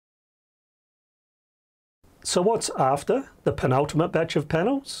So what's after the penultimate batch of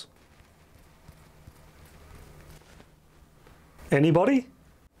panels? Anybody?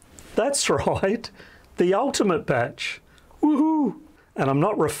 That's right, the ultimate batch. Woohoo! And I'm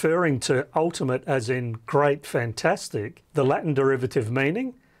not referring to ultimate as in great, fantastic, the Latin derivative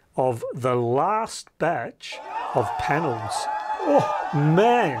meaning of the last batch of panels. Oh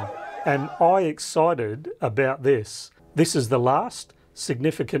man, am I excited about this. This is the last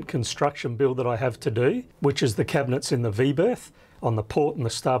significant construction build that I have to do, which is the cabinets in the V-berth on the port and the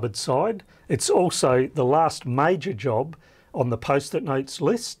starboard side. It's also the last major job on the post-it notes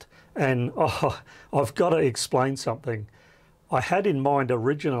list. And I've got to explain something. I had in mind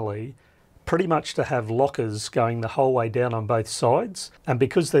originally pretty much to have lockers going the whole way down on both sides, and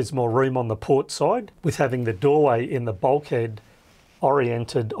because there's more room on the port side, with having the doorway in the bulkhead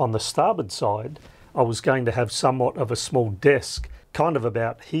oriented on the starboard side, I was going to have somewhat of a small desk kind of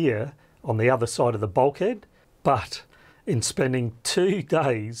about here on the other side of the bulkhead. But in spending 2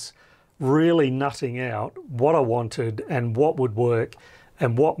 days really nutting out what I wanted and what would work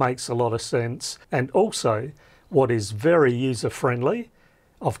and what makes a lot of sense, and also what is very user-friendly,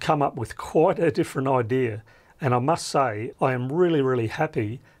 I've come up with quite a different idea. And I must say, I am really, really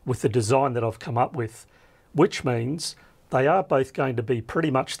happy with the design that I've come up with, which means they are both going to be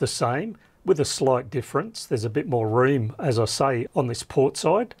pretty much the same with a slight difference. There's a bit more room, as I say, on this port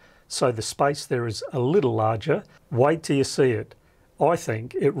side, so the space there is a little larger. Wait till you see it. I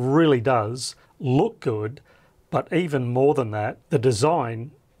think it really does look good, but even more than that, the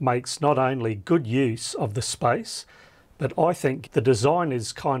design makes not only good use of the space, but I think the design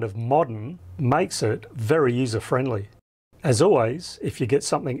is kind of modern, makes it very user-friendly. As always, if you get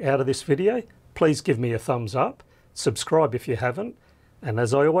something out of this video, please give me a thumbs up, subscribe if you haven't, and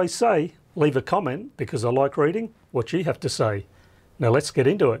as I always say, leave a comment because I like reading what you have to say. Now let's get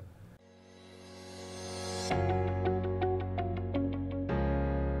into it.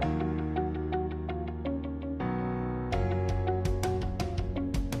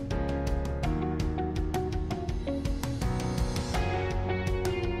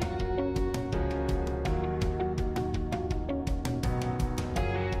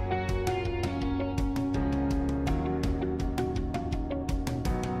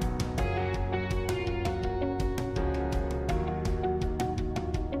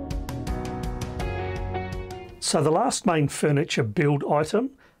 So the last main furniture build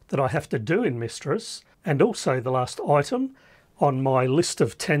item that I have to do in Mistress, and also the last item on my list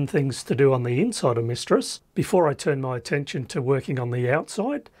of 10 things to do on the inside of Mistress, before I turn my attention to working on the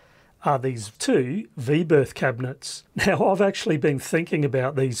outside, are these 2 V-berth cabinets. Now I've actually been thinking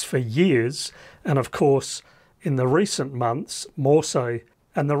about these for years, and of course in the recent months more so,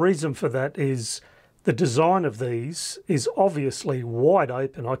 and the reason for that is the design of these is obviously wide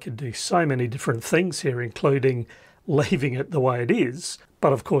open. I could do so many different things here, including leaving it the way it is,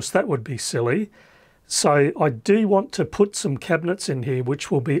 but of course that would be silly. So I do want to put some cabinets in here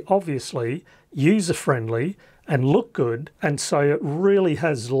which will be obviously user-friendly and look good, and so it really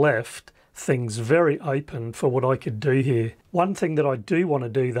has left things very open for what I could do here. One thing that I do want to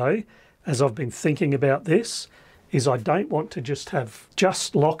do though, as I've been thinking about this, is I don't want to just have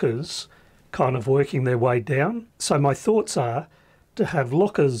just lockers kind of working their way down. So my thoughts are to have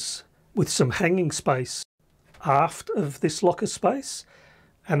lockers with some hanging space aft of this locker space,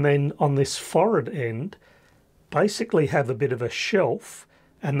 and then on this forward end basically have a bit of a shelf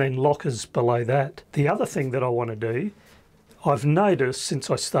and then lockers below that. The other thing that I want to do, I've noticed since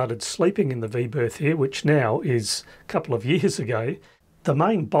I started sleeping in the V-berth here, which now is a couple of years ago, the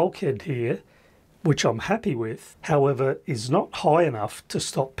main bulkhead here, which I'm happy with, however, is not high enough to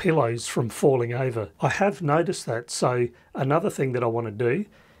stop pillows from falling over. I have noticed that, so another thing that I want to do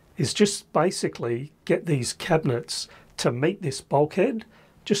is just basically get these cabinets to meet this bulkhead,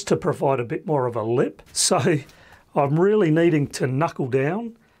 just to provide a bit more of a lip. So I'm really needing to knuckle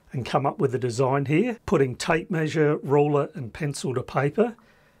down and come up with a design here, putting tape measure, ruler and pencil to paper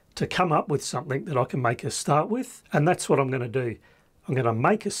to come up with something that I can make a start with, and that's what I'm going to do. I'm going to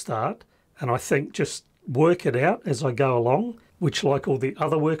make a start, and I think just work it out as I go along, which, like all the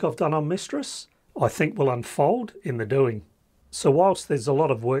other work I've done on Mistress, I think will unfold in the doing. So whilst there's a lot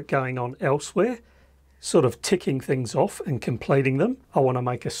of work going on elsewhere, sort of ticking things off and completing them, I want to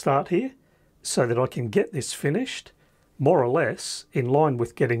make a start here so that I can get this finished, more or less in line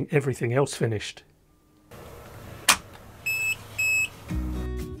with getting everything else finished.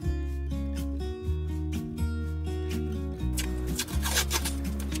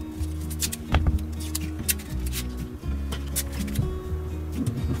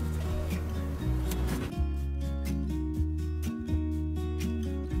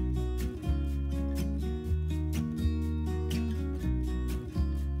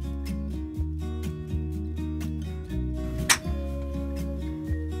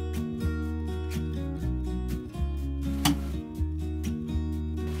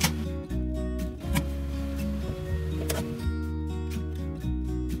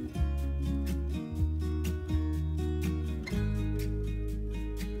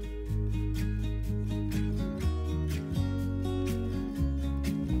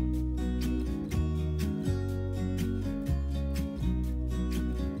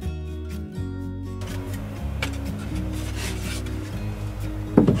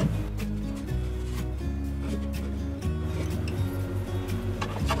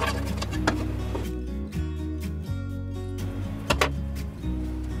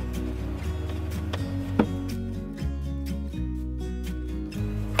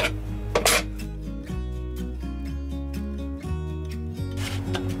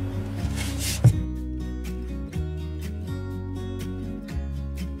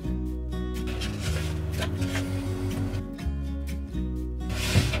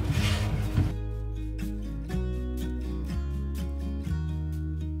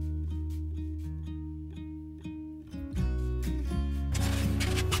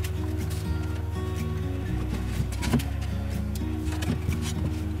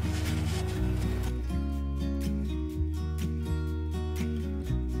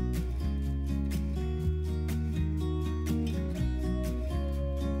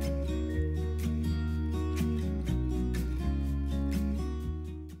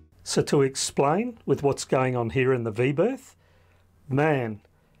 So to explain with what's going on here in the V-berth, man,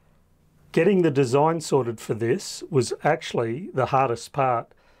 getting the design sorted for this was actually the hardest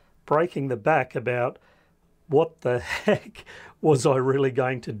part. Breaking the back about what the heck was I really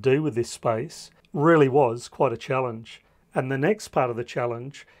going to do with this space really was quite a challenge. And the next part of the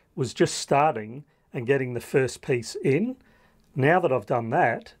challenge was just starting and getting the first piece in. Now that I've done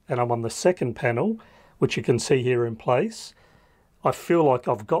that and I'm on the second panel, which you can see here in place, I feel like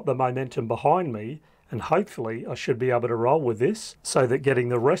I've got the momentum behind me, and hopefully I should be able to roll with this so that getting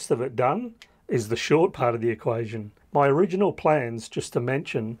the rest of it done is the short part of the equation. My original plans, just to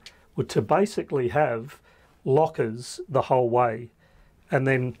mention, were to basically have lockers the whole way. And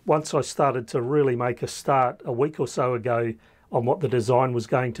then once I started to really make a start a week or so ago on what the design was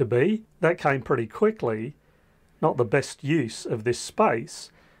going to be, that came pretty quickly. Not the best use of this space,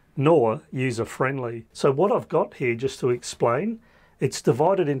 nor user-friendly. So what I've got here, just to explain, it's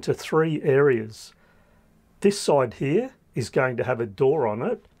divided into 3 areas. This side here is going to have a door on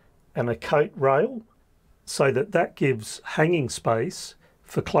it and a coat rail, so that gives hanging space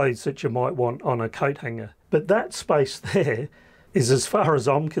for clothes that you might want on a coat hanger. But that space there is, as far as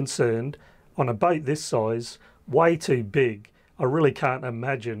I'm concerned, on a boat this size, way too big. I really can't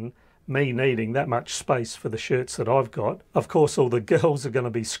imagine me needing that much space for the shirts that I've got. Of course, all the girls are going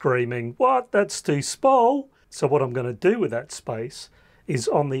to be screaming, "What? That's too small!" So what I'm going to do with that space is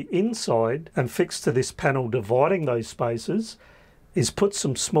on the inside and fixed to this panel dividing those spaces is put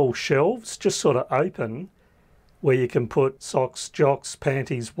some small shelves, just sort of open, where you can put socks, jocks,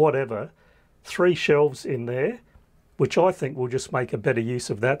 panties, whatever. 3 shelves in there, which I think will just make a better use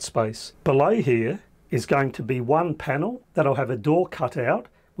of that space. Below here is going to be one panel that'll have a door cut out,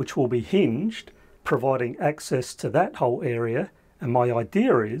 which will be hinged, providing access to that whole area. And my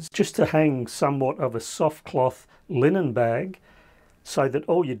idea is just to hang somewhat of a soft cloth linen bag so that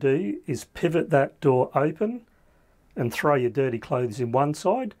all you do is pivot that door open and throw your dirty clothes in one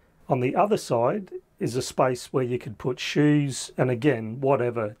side. On the other side is a space where you could put shoes and, again,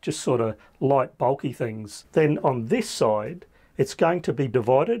 whatever, just sort of light bulky things. Then on this side, it's going to be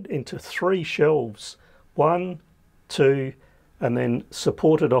divided into 3 shelves. 1, 2, and then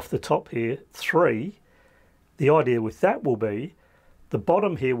supported off the top here, 3. The idea with that will be the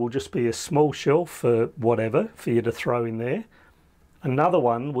bottom here will just be a small shelf for whatever for you to throw in there. Another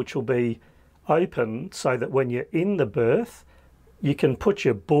one which will be open so that when you're in the berth, you can put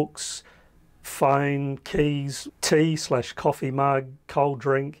your books, phone, keys, tea/coffee mug, cold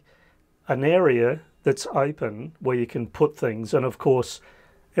drink, an area that's open where you can put things. And of course,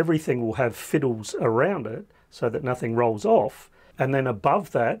 everything will have fiddles around it so that nothing rolls off. And then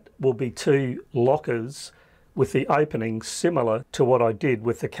above that will be 2 lockers with the opening similar to what I did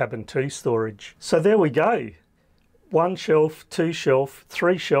with the cabin 2 storage. So there we go. 1 shelf, 2 shelf,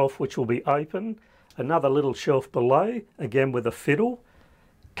 3 shelf, which will be open, another little shelf below, again with a fiddle,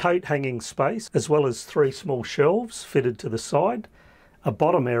 coat hanging space, as well as 3 small shelves fitted to the side, a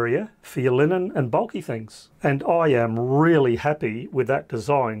bottom area for your linen and bulky things. And I am really happy with that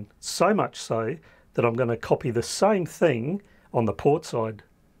design, so much so that I'm going to copy the same thing on the port side.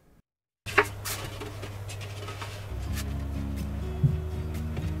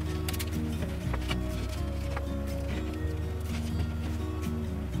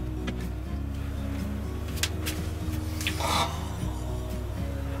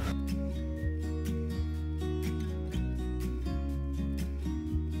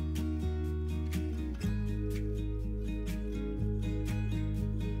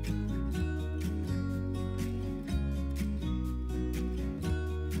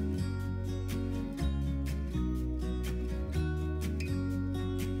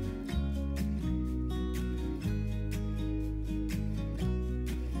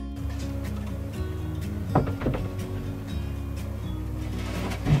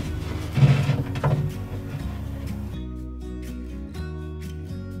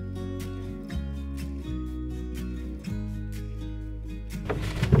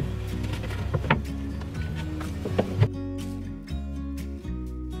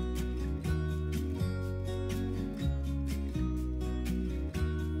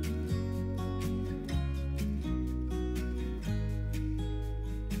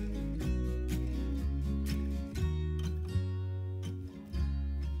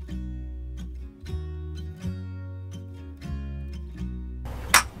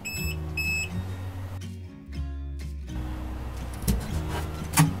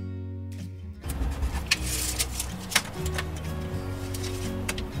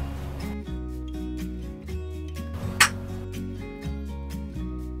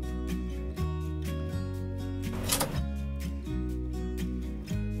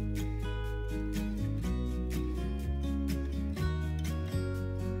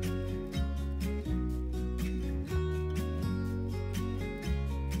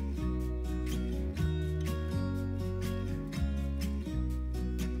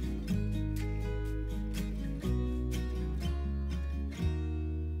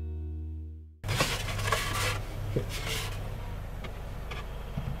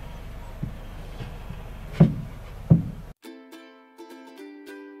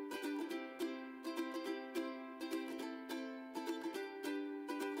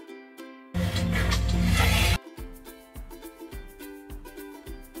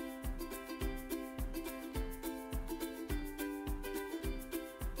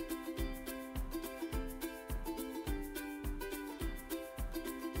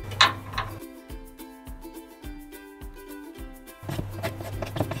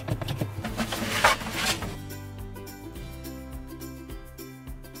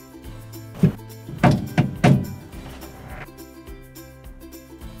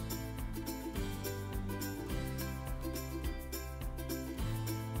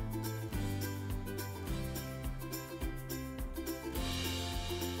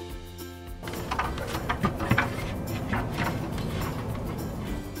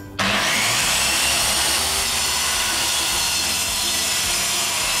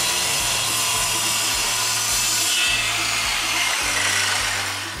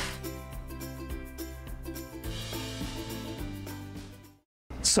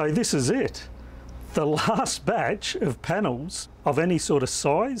 So this is it, the last batch of panels of any sort of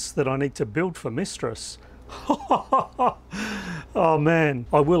size that I need to build for Mistress. Oh man,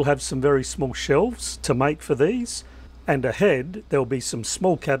 I will have some very small shelves to make for these, and ahead there'll be some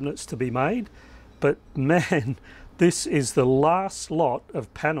small cabinets to be made, but man, this is the last lot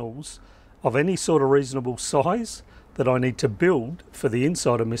of panels of any sort of reasonable size that I need to build for the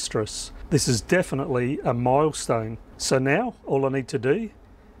inside of Mistress. This is definitely a milestone. So now all I need to do,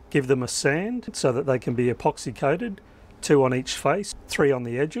 give them a sand so that they can be epoxy coated, 2 on each face, 3 on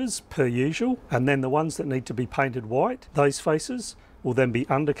the edges per usual, and then the ones that need to be painted white, those faces will then be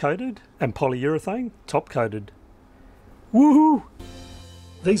undercoated and polyurethane top coated. Woohoo!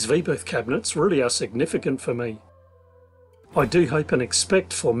 These V-berth cabinets really are significant for me. I do hope and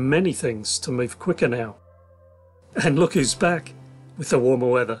expect for many things to move quicker now. And look who's back with the warmer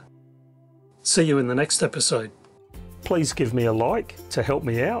weather. See you in the next episode. Please give me a like to help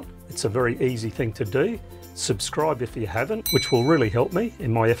me out. It's a very easy thing to do. Subscribe if you haven't, which will really help me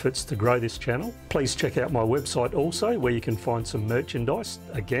in my efforts to grow this channel. Please check out my website also, where you can find some merchandise,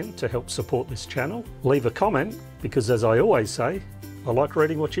 again, to help support this channel. Leave a comment, because as I always say, I like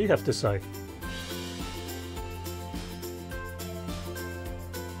reading what you have to say.